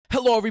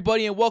Hello,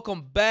 everybody, and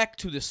welcome back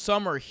to the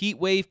Summer Heat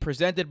Wave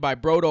presented by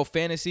Brodo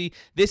Fantasy.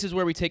 This is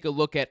where we take a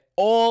look at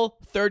all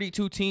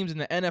 32 teams in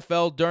the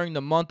NFL during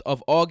the month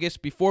of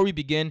August. Before we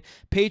begin,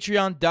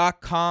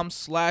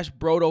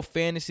 patreon.com/Brodo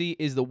Fantasy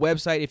is the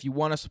website if you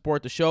want to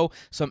support the show.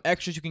 Some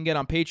extras you can get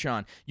on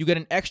Patreon. You get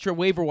an extra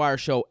waiver wire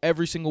show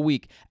every single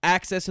week,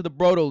 access to the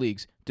Brodo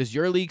Leagues. Does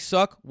your league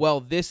suck? Well,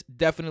 this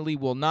definitely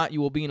will not.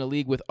 You will be in a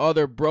league with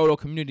other Brodo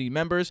community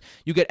members.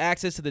 You get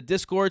access to the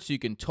Discord so you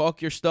can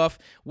talk your stuff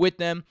with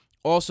them.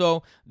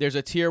 Also, there's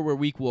a tier where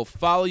we will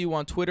follow you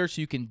on Twitter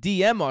so you can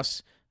DM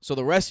us so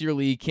the rest of your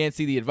league can't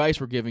see the advice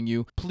we're giving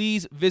you.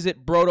 Please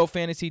visit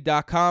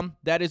BrodoFantasy.com.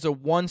 That is a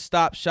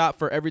one-stop shop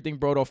for everything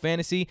Brodo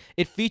Fantasy.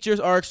 It features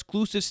our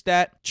exclusive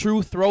stat,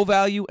 true throw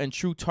value and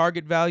true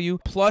target value,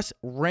 plus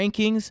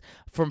rankings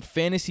from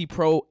Fantasy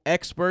Pro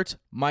experts,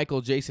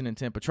 Michael, Jason, and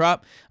Tim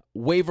Petrop.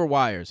 Waiver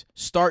wires,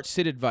 start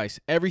sit advice.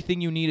 Everything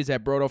you need is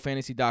at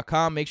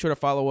BrodoFantasy.com. Make sure to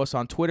follow us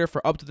on Twitter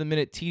for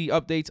up-to-the-minute TD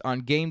updates on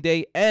game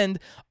day and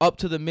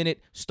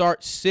up-to-the-minute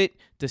start sit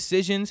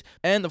decisions.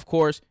 And, of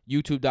course,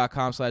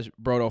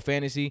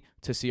 YouTube.com/BrodoFantasy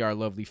to see our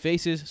lovely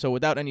faces. So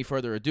without any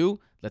further ado,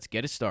 let's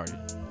get it started.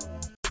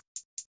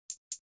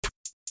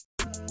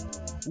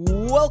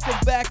 Welcome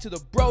back to the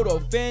Brodo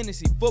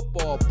Fantasy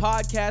Football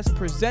Podcast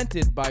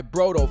presented by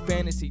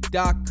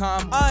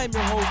BrodoFantasy.com. I'm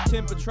your host,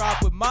 Tim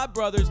Petrop, with my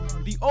brothers,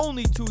 the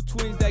only two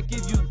twins that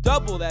give you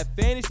double that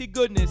fantasy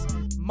goodness,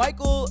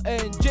 Michael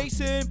and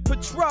Jason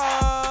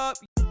Petrop.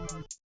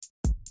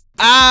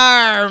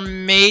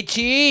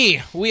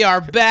 Matey, we are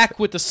back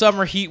with the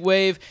Summer Heat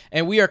Wave,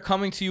 and we are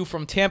coming to you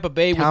from Tampa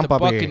Bay with the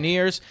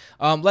Buccaneers.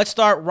 Let's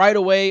start right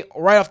away,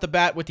 right off the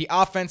bat, with the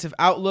offensive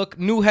outlook.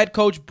 New head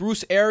coach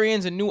Bruce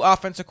Arians and new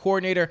offensive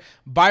coordinator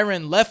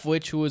Byron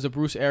Leftwich, who is a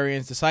Bruce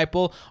Arians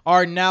disciple,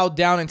 are now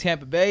down in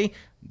Tampa Bay.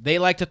 They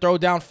like to throw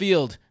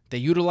downfield. They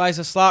utilize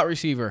a slot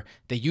receiver.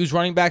 They use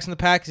running backs in the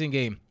passing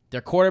game.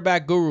 They're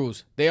quarterback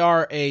gurus. They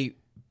are a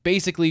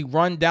basically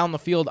run down the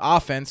field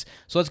offense.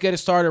 So let's get it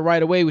started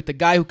right away with the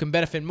guy who can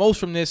benefit most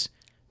from this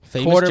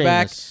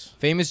quarterback,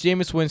 famous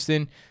Jameis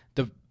Winston.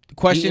 The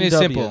question is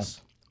simple.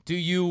 Do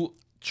you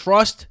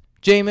trust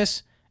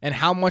Jameis, and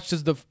how much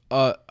does the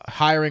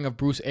hiring of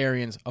Bruce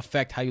Arians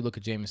affect how you look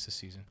at Jameis this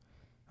season?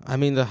 I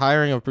mean, the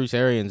hiring of Bruce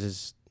Arians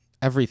is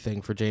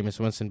everything for Jameis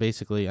Winston,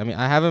 basically. I mean,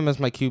 I have him as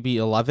my QB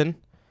 11.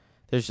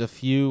 There's a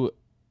few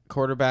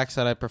quarterbacks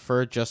that I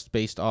prefer just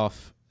based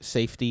off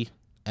safety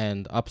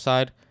and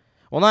upside.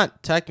 Well,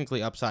 not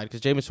technically upside,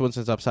 because Jameis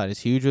Winston's upside is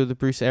huge with the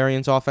Bruce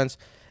Arians offense.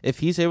 If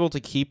he's able to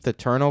keep the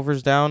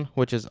turnovers down,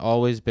 which has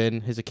always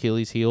been his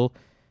Achilles heel,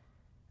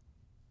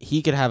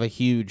 he could have a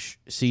huge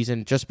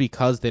season just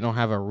because they don't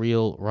have a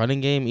real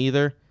running game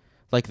either.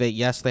 Like, they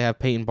have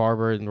Peyton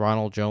Barber and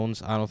Ronald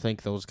Jones. I don't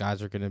think those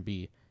guys are going to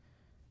be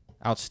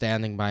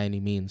outstanding by any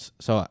means.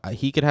 So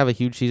he could have a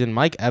huge season.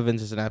 Mike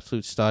Evans is an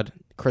absolute stud.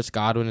 Chris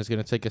Godwin is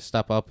going to take a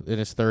step up in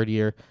his third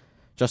year.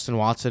 Justin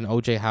Watson,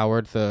 O.J.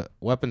 Howard, the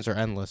weapons are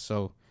endless.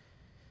 So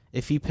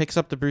if he picks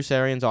up the Bruce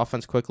Arians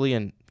offense quickly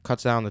and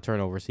cuts down the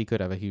turnovers, he could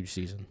have a huge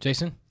season.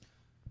 Jason?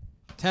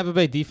 Tampa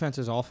Bay defense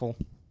is awful.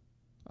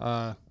 They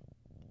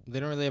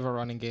don't really have a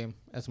running game,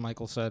 as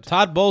Michael said.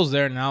 Todd Bowles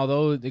there now,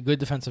 though, a good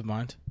defensive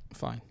mind.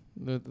 Fine.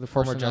 The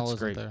former Jets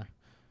great. There.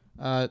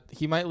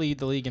 He might lead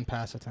the league in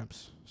pass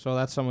attempts. So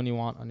that's someone you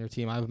want on your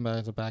team. I have him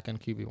as a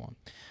back-end QB1.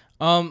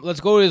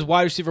 Let's go to his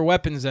wide receiver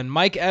weapons then.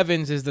 Mike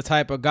Evans is the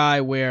type of guy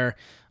where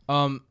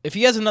if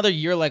he has another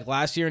year like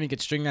last year and he could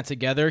string that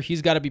together,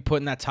 he's got to be put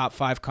in that top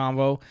 5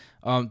 combo.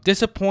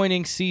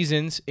 Disappointing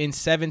seasons in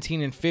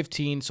 17 and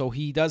 15, so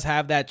he does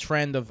have that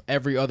trend of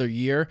every other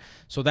year.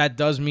 So that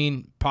does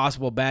mean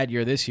possible bad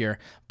year this year.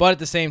 But at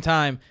the same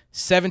time,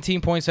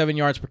 17.7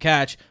 yards per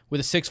catch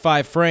with a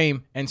 6'5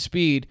 frame and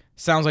speed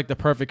sounds like the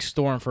perfect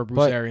storm for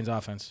Bruce Arians'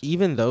 offense.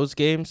 Even those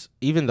games,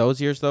 even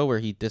those years, though, where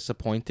he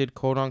disappointed,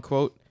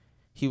 quote-unquote,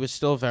 he was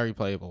still very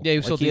playable. Yeah, he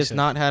was still decent. He has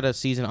not had a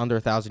season under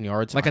 1,000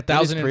 yards. Like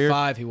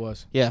 1,005 he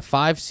was. Yeah,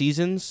 5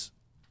 seasons,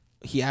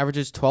 he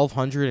averages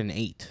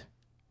 1,208.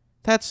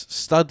 That's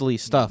studly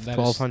stuff,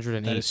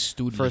 1,208. That is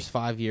studly. First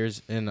 5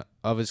 years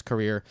of his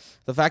career.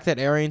 The fact that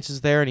Arians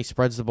is there and he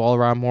spreads the ball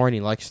around more and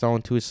he likes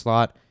throwing to his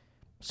slot,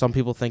 some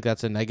people think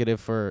that's a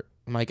negative for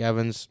Mike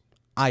Evans.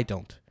 I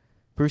don't.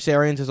 Bruce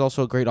Arians is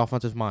also a great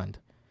offensive mind.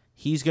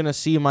 He's going to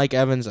see Mike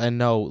Evans and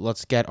know,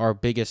 let's get our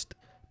biggest,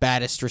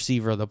 baddest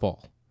receiver the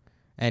ball.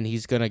 And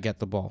he's going to get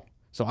the ball.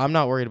 So I'm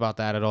not worried about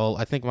that at all.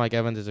 I think Mike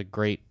Evans is a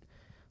great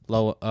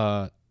low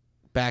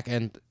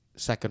back-end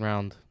second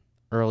round,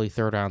 early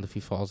third round if he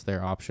falls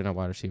there option at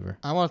wide receiver.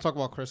 I want to talk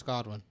about Chris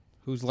Godwin,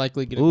 who's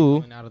likely going to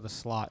be coming out of the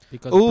slot.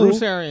 Because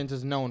Bruce Arians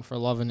is known for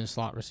loving his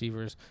slot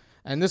receivers.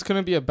 And this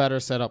couldn't be a better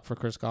setup for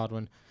Chris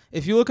Godwin.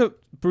 If you look at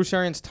Bruce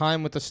Arians'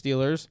 time with the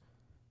Steelers,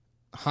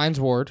 Hines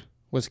Ward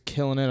was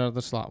killing it out of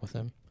the slot with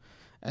him.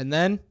 And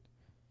then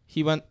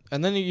he went,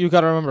 and then you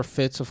got to remember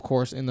Fitz, of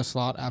course, in the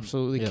slot,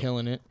 absolutely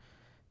killing it.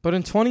 But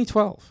in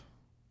 2012,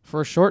 for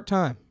a short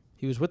time,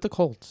 he was with the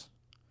Colts.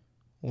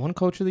 Won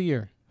Coach of the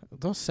Year.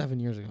 That was 7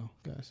 years ago,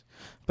 guys.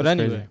 But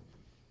anyway,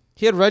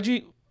 he had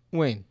Reggie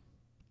Wayne,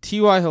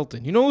 T.Y.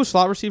 Hilton. You know who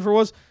slot receiver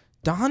was?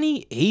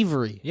 Donnie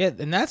Avery. Yeah,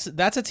 and that's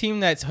a team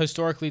that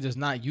historically does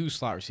not use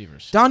slot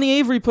receivers. Donnie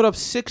Avery put up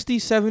 60,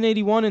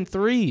 781, and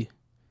 3.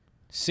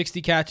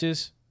 60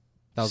 catches,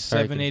 That was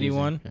very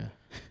 781. confusing. Yeah.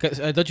 'Cause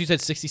I thought you said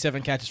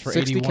 67 catches for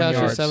 60 81 catches,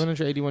 yards.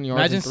 781 yards.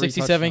 Imagine and 3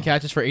 67 touchdowns.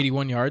 catches for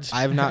 81 yards.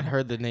 I have not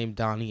heard the name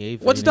Donnie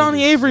Avery. What's in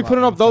Donnie ages. Avery Wow,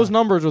 putting up those okay.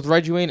 numbers with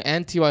Reggie Wayne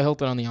and T.Y.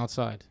 Hilton on the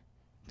outside?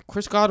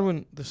 Chris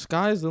Godwin, the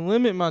sky's the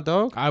limit, my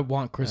dog. I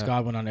want Chris Yeah.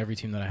 Godwin on every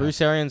team that I have. Bruce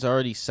Arians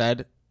already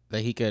said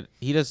that he could.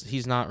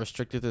 He's not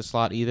restricted to the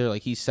slot either.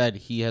 Like he said,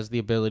 he has the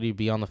ability to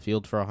be on the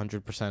field for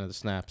 100% of the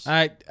snaps.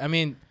 I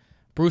mean,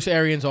 Bruce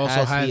Arians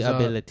also has the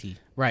ability.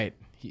 right.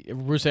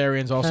 Bruce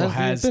Arians also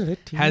has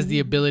the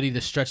ability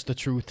to stretch the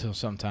truth till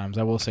sometimes.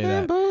 I will say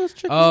that.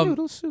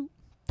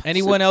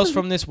 Anyone else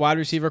from this wide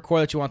receiver core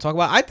that you want to talk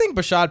about? I think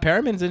Bashad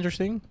Perriman is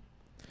interesting.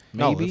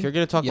 No, Maybe. if you're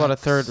going to talk about a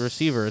third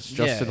receiver, it's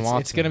Justin Yeah,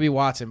 Watson. It's going to be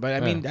Watson, but I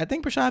mean, I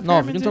think Bashad. No,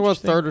 if you Perriman's can talk about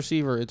interesting. third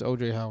receiver, it's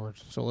O.J. Howard.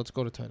 So let's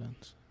go to tight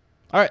ends.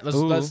 All right,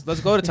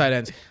 let's go to tight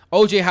ends.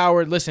 O.J.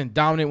 Howard, listen,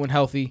 dominant when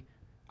healthy.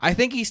 I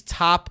think he's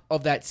top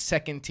of that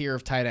second tier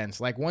of tight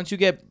ends. Like once you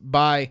get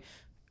by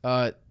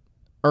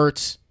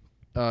Ertz,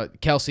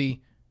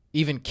 Kelsey,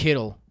 even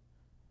Kittle,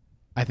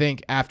 I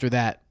think after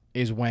that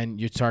is when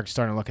you starting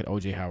to look at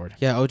O.J. Howard.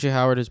 Yeah, O.J.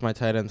 Howard is my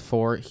tight end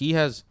 4. He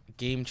has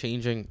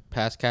game-changing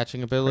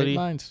pass-catching ability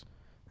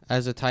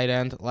as a tight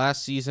end.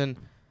 Last season,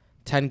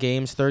 10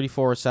 games,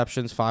 34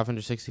 receptions,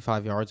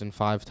 565 yards, and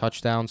 5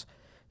 touchdowns.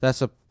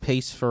 That's a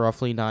pace for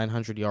roughly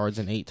 900 yards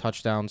and 8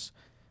 touchdowns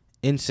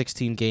in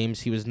 16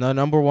 games. He was the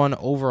number 1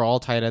 overall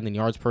tight end in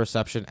yards per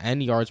reception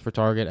and yards per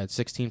target at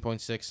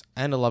 16.6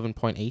 and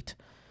 11.8,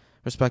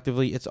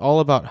 respectively. It's all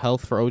about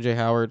health for O.J.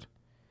 Howard.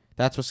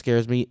 That's what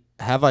scares me.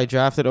 Have I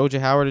drafted O.J.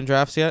 Howard in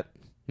drafts yet?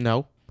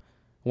 No.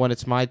 When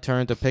it's my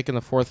turn to pick in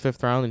the 4th,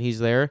 5th round and he's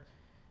there,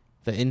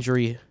 the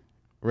injury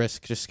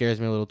risk just scares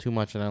me a little too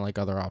much and I like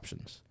other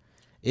options.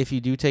 If you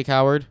do take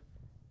Howard,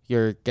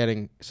 you're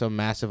getting some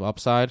massive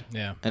upside.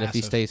 Yeah, and if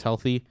he stays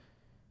healthy,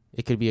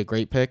 it could be a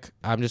great pick.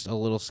 I'm just a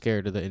little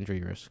scared of the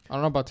injury risk. I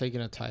don't know about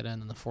taking a tight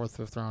end in the 4th,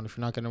 5th round if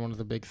you're not getting one of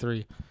the big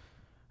 3.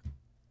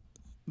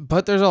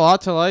 But there's a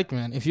lot to like,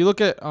 man. If you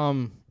look at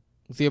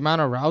the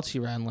amount of routes he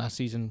ran last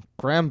season,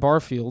 Graham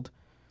Barfield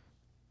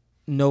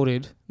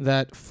noted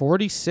that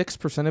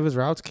 46% of his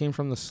routes came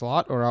from the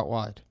slot or out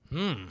wide.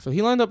 So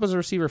he lined up as a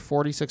receiver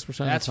 46% of the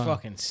time. That's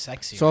fucking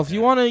sexy. So if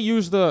you want to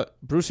use the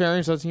Bruce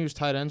Arians doesn't use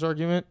tight ends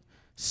argument,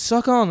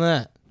 suck on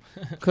that.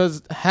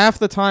 Because half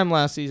the time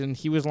last season,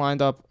 he was lined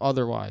up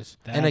otherwise.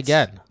 And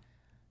again,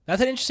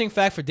 that's an interesting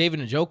fact for David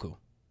Njoku.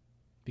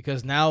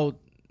 Because now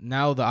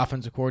the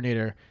offensive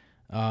coordinator,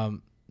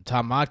 Tom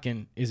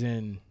Modkin, is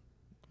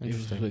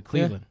with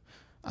Cleveland.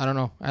 Yeah. I don't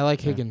know. I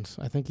like Higgins.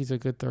 I think he's a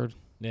good third.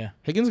 Yeah.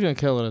 Higgins going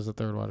to kill it as a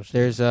third wide receiver.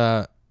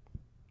 there's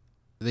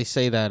they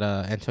say that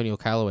Antonio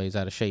Callaway is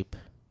out of shape.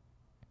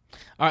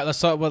 All right, let's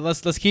talk. Well,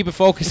 let's keep it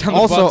focused on the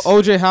Also, Bucks.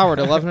 O.J. Howard,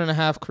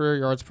 11.5 career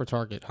yards per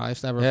target.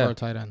 Highest ever Yeah. for a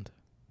tight end.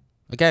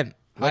 Again,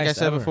 like Highest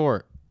I said ever.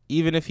 before,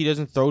 even if he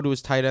doesn't throw to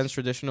his tight ends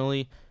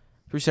traditionally,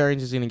 Bruce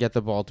Arians is going to get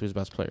the ball to his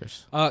best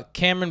players.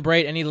 Cameron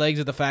Brate, any legs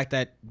of the fact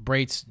that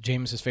Brate's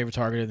Jameis' favorite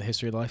target in the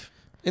history of life?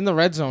 In the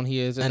red zone, he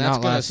is. And And that's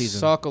not going to last season.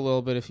 suck a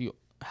little bit if you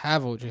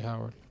have O.J.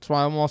 Howard. That's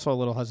why I'm also a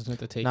little hesitant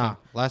to take him.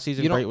 Last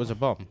season You don't- Brait was a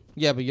bum.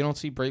 Yeah, but you don't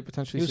see Brate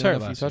potentially He was seeing hurt a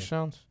few last year.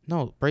 touchdowns?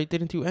 No, Brait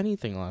didn't do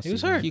anything last He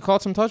was season. hurt. He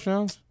caught some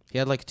touchdowns. He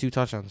had like 2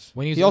 touchdowns.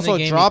 When he was He in also the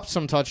game, dropped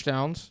some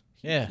touchdowns.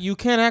 Yeah, You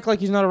can't act like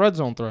he's not a red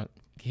zone threat.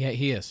 he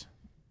is.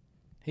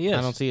 He is.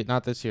 I don't see it.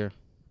 Not this year.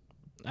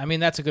 I mean,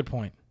 that's a good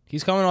point.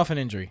 He's coming off an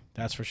injury.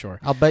 That's for sure.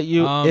 I'll bet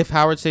you Um, if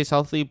Howard stays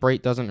healthy,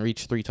 Brait doesn't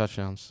reach 3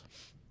 touchdowns.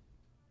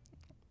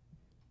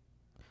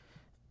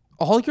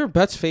 All your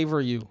bets favor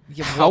you.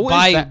 Well,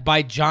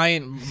 by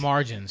giant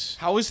margins.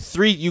 How is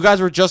 3? You guys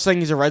were just saying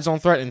he's a red zone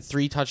threat and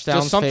 3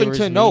 touchdowns. Just something favors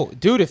to me. know.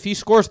 Dude, if he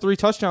scores 3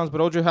 touchdowns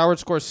but O.J. Howard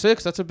scores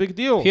 6, that's a big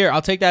deal. Here,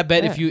 I'll take that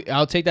bet. Yeah.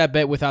 I'll take that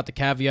bet without the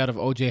caveat of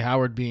O.J.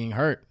 Howard being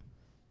hurt.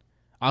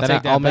 I'll Then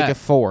take that. I'll bet. make it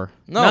 4.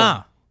 No.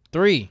 Nah,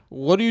 3.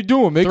 What are you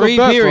doing? Make 3 a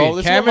bet, period. bro.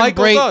 This is what Cameron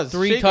Michael Brate, does.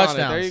 3 Shake on it.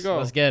 touchdowns. There you go.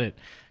 Let's get it.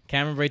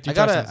 Cameron Brate, 3 I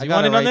gotta, touchdowns. I You want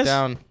gotta in on write this?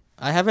 down.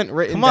 I haven't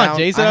written Come on, down.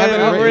 Jason, I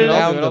haven't I'll written write it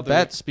down down. the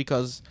bets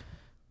because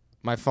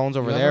my phone's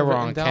over You there. haven't We're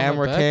written on down cam. the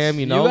We're bets? cam.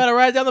 You know. You gotta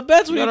write down the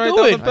bets. What You are gotta you write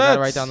down doing? the I gotta bets.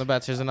 write down the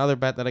bets. There's another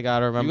bet that I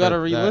gotta remember. gotta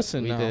that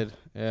re-listen We now. did.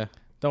 Yeah.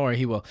 Don't worry,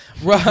 he will.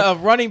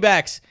 Running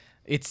backs.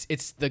 It's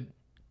the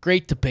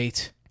great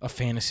debate of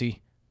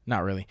fantasy.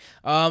 Not really.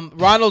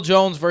 Ronald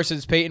Jones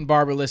versus Peyton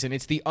Barber. Listen,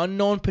 it's the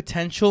unknown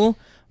potential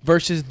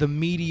versus the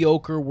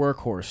mediocre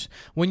workhorse.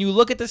 When you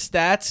look at the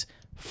stats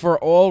for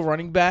all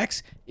running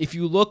backs, if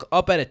you look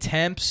up at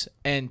attempts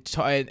and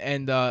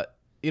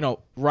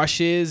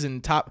rushes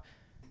and top,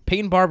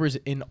 Peyton Barber's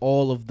in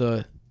all of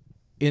the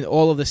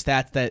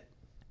stats that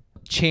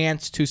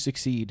chance to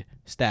succeed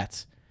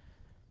stats.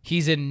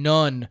 He's in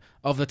none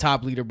of the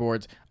top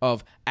leaderboards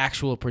of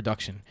actual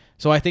production.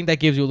 So I think that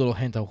gives you a little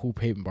hint of who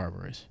Peyton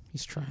Barber is.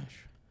 He's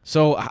trash.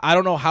 So I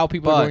don't know how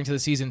people are But- going to the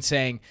season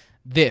saying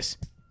this,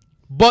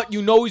 but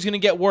you know he's going to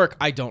get work.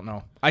 I don't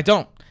know. I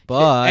don't.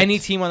 But any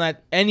team on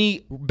that,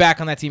 any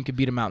back on that team could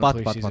beat him out in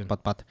the preseason.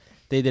 But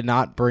they did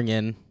not bring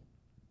in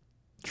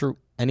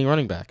any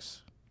running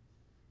backs.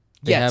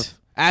 They Yet,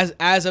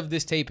 as of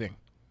this taping,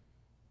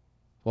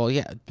 Well,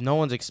 yeah, no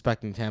one's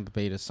expecting Tampa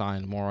Bay to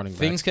sign more running backs.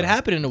 things could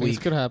happen in a Things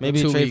week. could happen.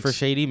 Maybe 2 a trade weeks. for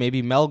Shady.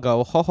 Maybe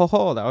Melgo. Ho, ho,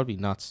 ho. That would be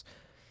nuts.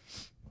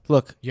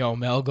 Look, Yo,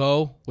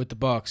 Melgo with the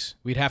Bucks.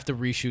 We'd have to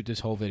reshoot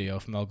this whole video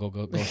if Melgo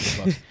goes to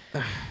the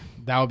Bucks.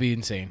 That would be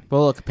insane.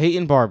 well, look,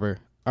 Peyton Barber.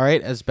 All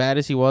right, as bad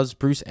as he was,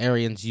 Bruce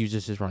Arians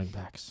uses his running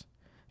backs.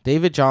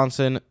 David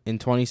Johnson in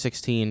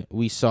 2016,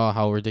 we saw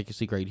how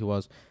ridiculously great he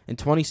was. In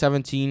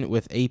 2017,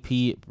 with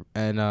AP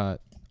and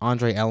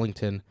Andre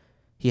Ellington,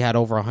 he had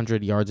over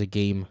 100 yards a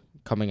game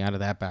coming out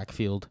of that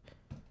backfield.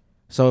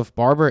 So if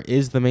Barber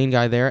is the main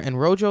guy there, and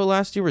Rojo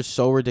last year was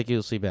so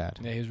ridiculously bad.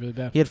 Yeah, he was really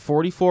bad. He had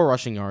 44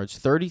 rushing yards,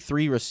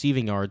 33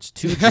 receiving yards,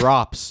 2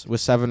 drops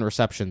with 7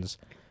 receptions,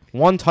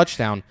 1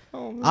 touchdown.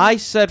 I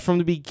said from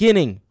the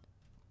beginning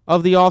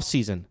of the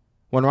offseason,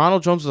 when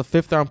Ronald Jones was a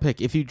 5th-round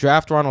pick, if you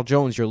draft Ronald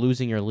Jones, you're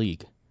losing your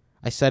league.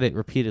 I said it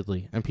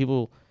repeatedly, and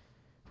people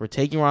were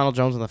taking Ronald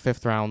Jones in the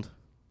 5th round.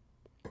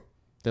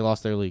 They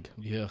lost their league.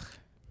 Yuck.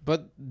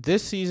 But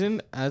this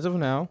season, as of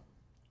now,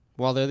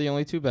 while they're the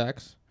only 2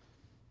 backs,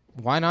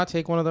 why not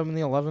take one of them in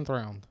the 11th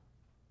round?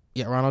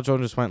 Yeah, Ronald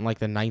Jones just went in like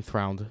the 9th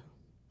round.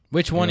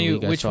 Which one the are you?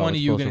 league I Which saw one are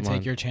was you both going of to take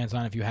mine. your chance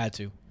on if you had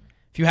to?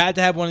 If you had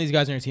to have one of these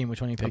guys on your team,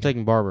 which one are you I'm picking?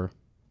 taking Barber.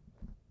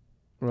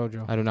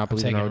 Rojo. I do not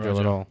believe in taking Rojo at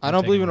Rojo. all. I I'm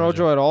don't believe in taking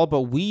Rojo at all,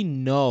 but we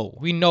know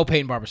We know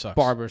Peyton Barber sucks.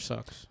 Barber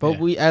sucks. But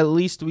Yeah. at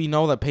least we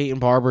know that Peyton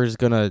Barber is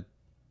going to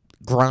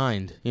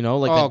grind, like Oh,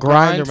 the grinder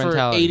grind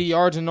mentality. for 80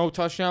 yards and no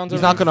touchdowns. He's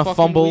every not gonna fucking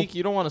fumble. week.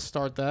 You don't want to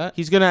start that.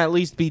 He's going to at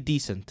least be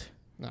decent.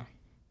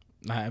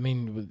 I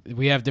mean,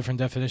 we have different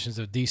definitions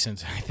of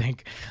decent. I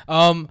think.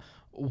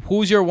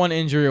 Who's your one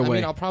injury away? I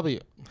mean, I'll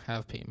probably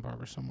have Peyton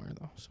Barber somewhere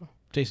though. So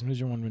Jason, who's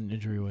your one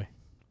injury away?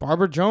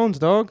 Barber Jones,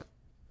 dog.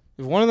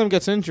 If one of them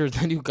gets injured,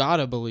 then you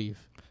gotta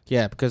believe.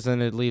 Yeah, because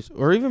then it leaves,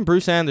 or even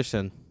Bruce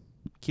Anderson.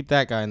 Keep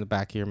that guy in the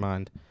back of your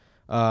mind.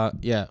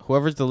 Yeah,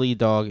 whoever's the lead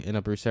dog in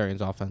a Bruce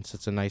Arians offense,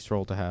 it's a nice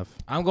role to have.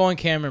 I'm going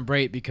Cameron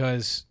Brate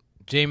because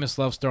Jameis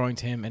loves throwing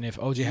to him, and if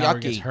OJ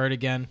Howard gets Yucky. hurt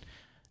again,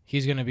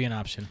 he's going to be an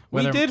option.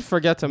 We did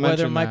forget to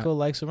mention whether Michael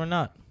likes him or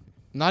not.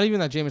 not even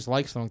that Jameis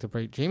likes throwing to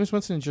Brate. Jameis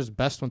Winston is just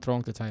best when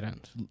throwing to tight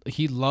ends.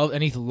 He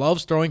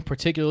loves throwing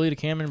particularly to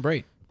Cameron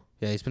Brate.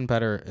 Yeah, he's been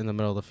better in the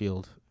middle of the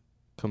field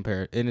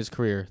in his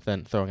career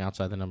than throwing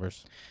outside the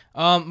numbers.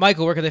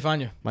 Michael, where can they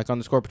find you?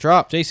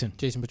 Mike_Petrop. Jason.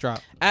 Jason Petrop.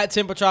 At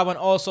Tim Petrov on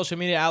all social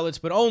media outlets,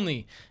 but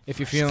only if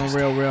you're feeling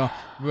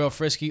real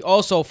frisky.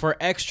 Also, for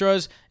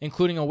extras,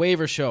 including a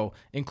waiver show,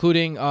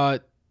 including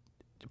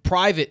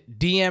private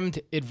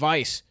DM'd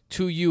advice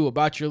to you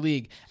about your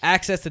league,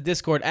 access to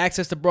Discord,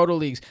 access to Broto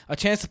Leagues, a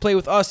chance to play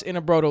with us in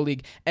a Broto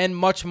League, and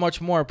much, much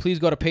more. Please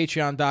go to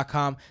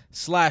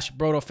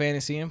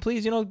patreon.com/BrotoFantasy. And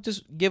please,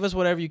 just give us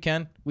whatever you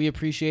can. We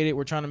appreciate it.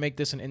 We're trying to make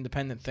this an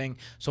independent thing,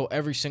 so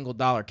every single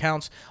dollar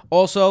counts.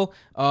 Also,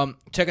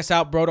 check us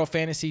out,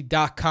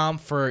 BrotoFantasy.com,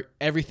 for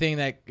everything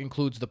that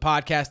includes the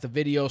podcast, the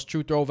videos,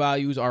 true throw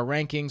values, our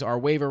rankings, our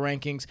waiver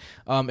rankings,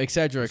 et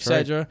cetera, et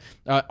cetera.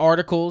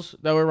 Articles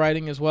that we're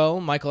writing as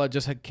well. Michael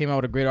came out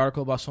with a great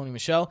article about Sony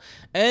Michel.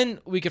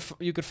 And you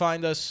could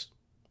find us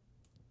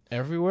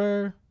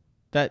everywhere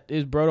that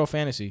is Broto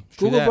Fantasy.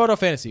 Google that. Broto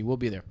Fantasy. We'll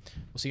be there.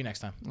 We'll see you next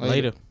time.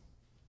 Later.